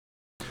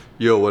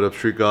Yo, what up,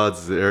 Street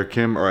Gods? This is Eric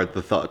Kim. All right,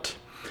 the thought.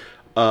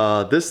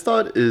 This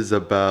thought is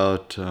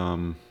about,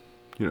 you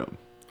know,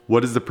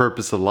 what is the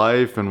purpose of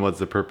life and what's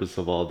the purpose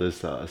of all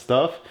this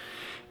stuff.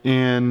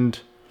 And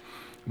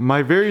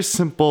my very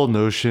simple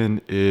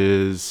notion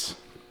is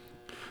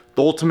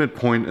the ultimate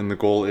point and the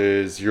goal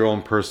is your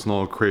own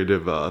personal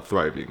creative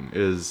thriving,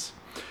 is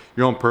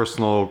your own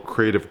personal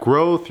creative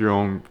growth, your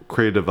own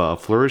creative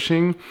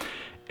flourishing.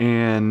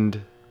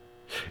 And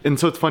and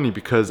so it's funny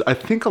because I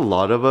think a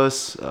lot of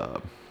us,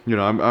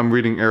 I'm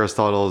reading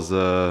Aristotle's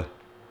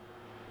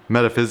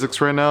Metaphysics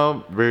right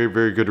now. Very,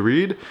 very good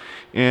read.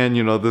 And,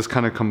 this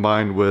kind of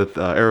combined with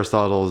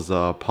Aristotle's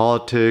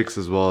politics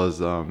as well as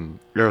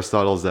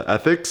Aristotle's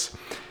ethics.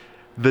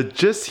 The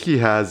gist he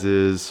has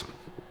is,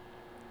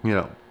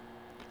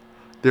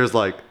 there's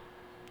like,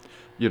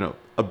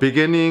 a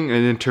beginning,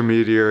 an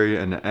intermediary,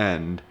 and an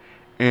end.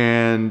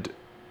 And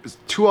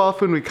too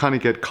often we kind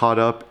of get caught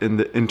up in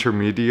the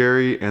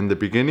intermediary and the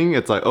beginning.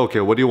 It's like,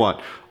 okay, what do you want?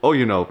 Oh,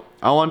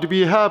 I want to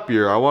be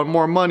happier. I want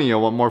more money. I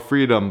want more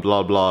freedom,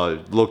 blah, blah.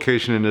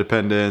 Location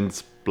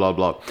independence, blah,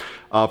 blah.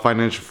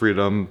 Financial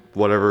freedom,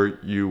 whatever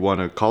you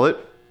want to call it.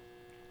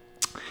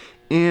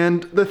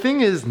 And the thing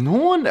is, no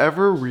one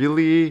ever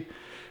really,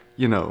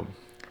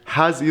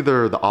 has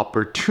either the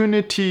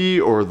opportunity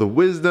or the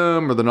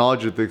wisdom or the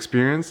knowledge or the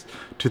experience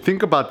to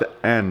think about the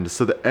end.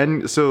 So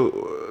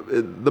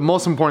the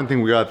most important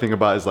thing we gotta think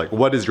about is like,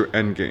 what is your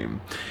end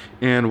game?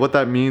 And what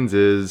that means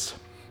is,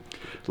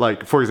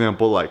 like, for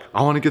example, like,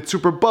 I want to get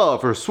super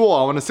buff or swole,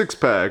 I want a six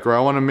pack, or I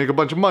want to make a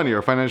bunch of money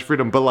or financial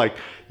freedom. But like,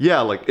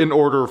 yeah, like in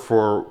order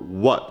for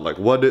what? Like,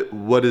 what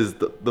is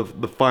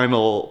the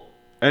final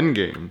end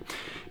game?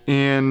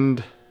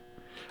 And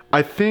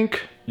I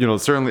think,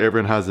 certainly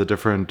everyone has a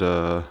different,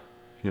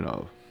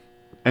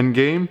 end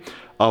game.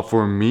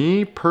 For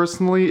me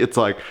personally, it's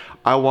like,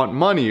 I want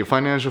money,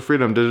 financial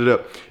freedom, da da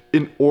da,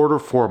 in order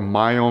for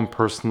my own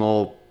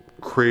personal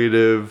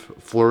creative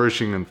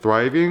flourishing and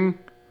thriving,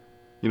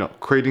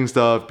 creating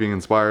stuff, being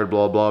inspired,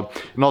 blah, blah,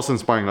 and also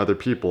inspiring other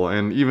people.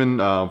 And even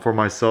for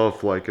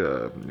myself, like,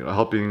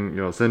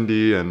 helping,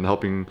 Cindy and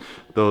helping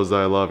those that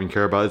I love and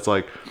care about, it's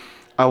like,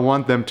 I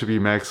want them to be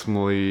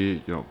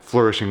maximally,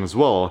 flourishing as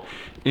well.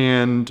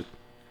 And,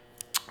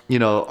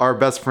 our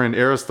best friend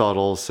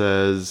Aristotle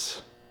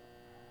says,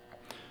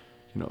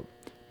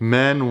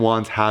 men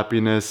want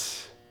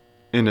happiness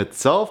in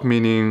itself,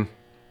 meaning,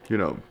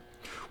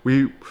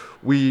 we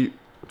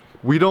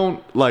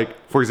don't,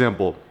 like, for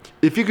example,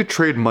 if you could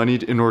trade money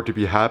in order to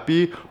be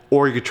happy,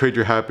 or you could trade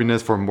your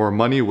happiness for more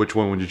money, which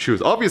one would you choose?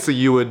 Obviously,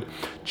 you would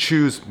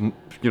choose,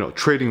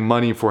 trading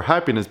money for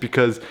happiness,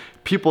 because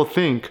people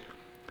think,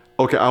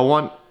 okay, I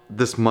want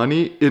this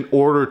money in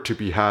order to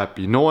be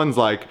happy. No one's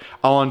like,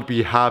 I want to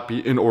be happy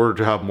in order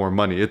to have more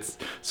money. It's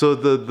so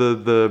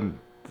the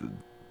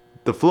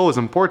flow is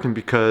important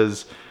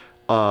because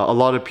a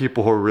lot of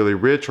people who are really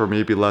rich or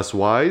maybe less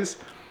wise,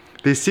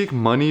 they seek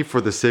money for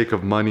the sake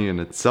of money in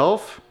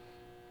itself,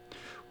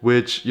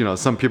 which,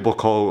 some people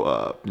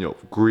call,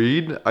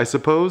 greed, I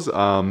suppose.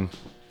 And,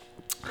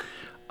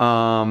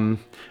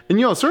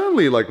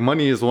 certainly, like,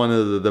 money is one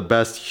of the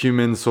best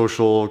human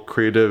social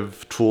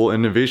creative tool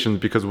innovations,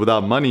 because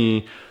without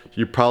money,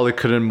 you probably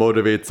couldn't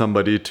motivate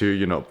somebody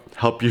to,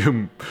 help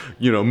you,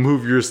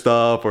 move your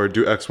stuff or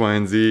do X, Y,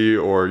 and Z,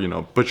 or,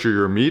 butcher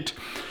your meat.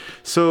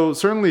 So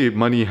certainly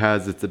money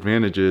has its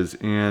advantages,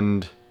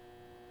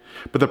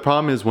 but the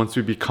problem is, once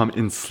we become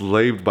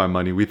enslaved by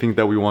money, we think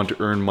that we want to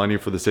earn money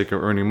for the sake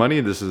of earning money.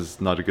 This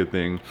is not a good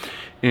thing.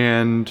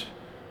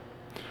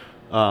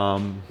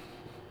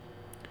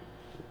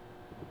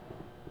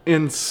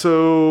 And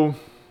so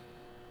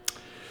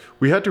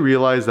we had to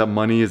realize that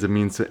money is a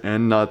means to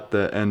end, not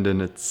the end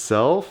in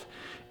itself.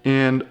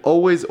 And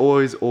always,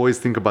 always, always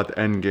think about the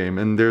end game.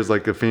 And there's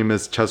like a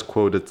famous chess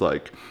quote. It's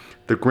like,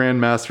 the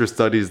grandmaster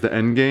studies the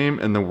end game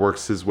and then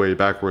works his way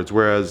backwards.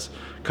 Whereas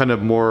kind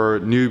of more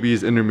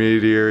newbies,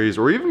 intermediaries,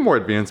 or even more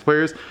advanced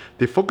players,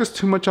 they focus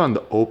too much on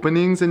the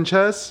openings in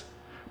chess.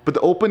 But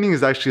the opening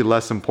is actually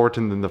less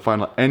important than the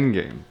final end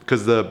game,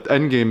 because the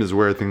end game is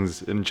where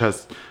things in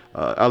chess,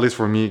 at least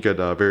for me, get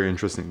very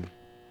interesting.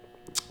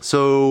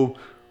 So,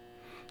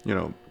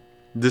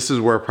 this is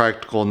where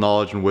practical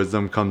knowledge and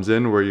wisdom comes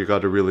in, where you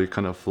got to really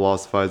kind of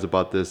philosophize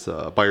about this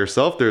by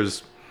yourself.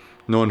 There's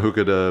no one who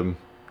could do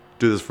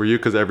this for you,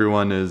 because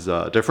everyone is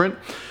different.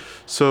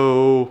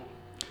 So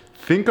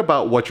think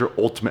about what your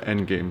ultimate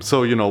end game.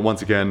 So,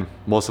 once again,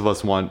 most of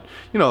us want,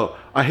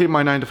 I hate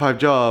my 9-to-5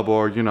 job,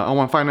 or, I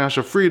want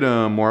financial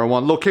freedom, or I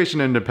want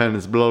location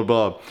independence, blah,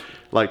 blah, blah.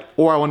 Like,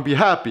 or I want to be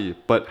happy,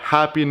 but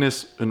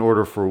happiness in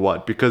order for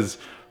what? Because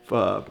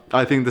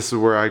I think this is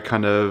where I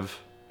kind of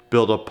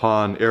build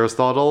upon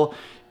Aristotle,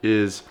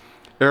 is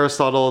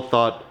Aristotle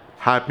thought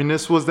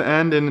happiness was the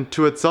end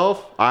into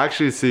itself. I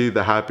actually see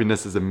the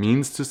happiness as a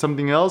means to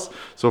something else.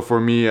 So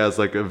for me, as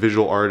like a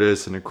visual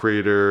artist and a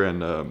creator,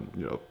 and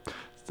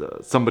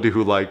somebody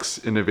who likes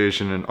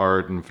innovation in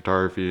art and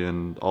photography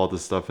and all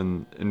this stuff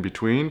in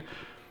between,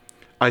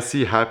 I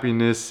see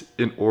happiness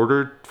in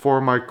order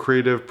for my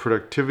creative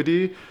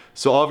productivity.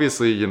 So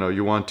obviously,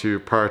 you want to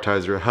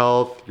prioritize your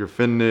health, your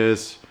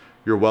fitness,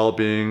 your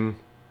well-being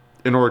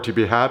in order to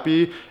be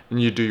happy,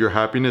 and you do your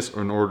happiness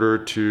in order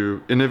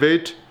to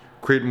innovate,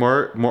 create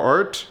more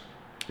art,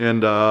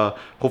 and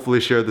hopefully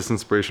share this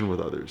inspiration with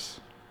others.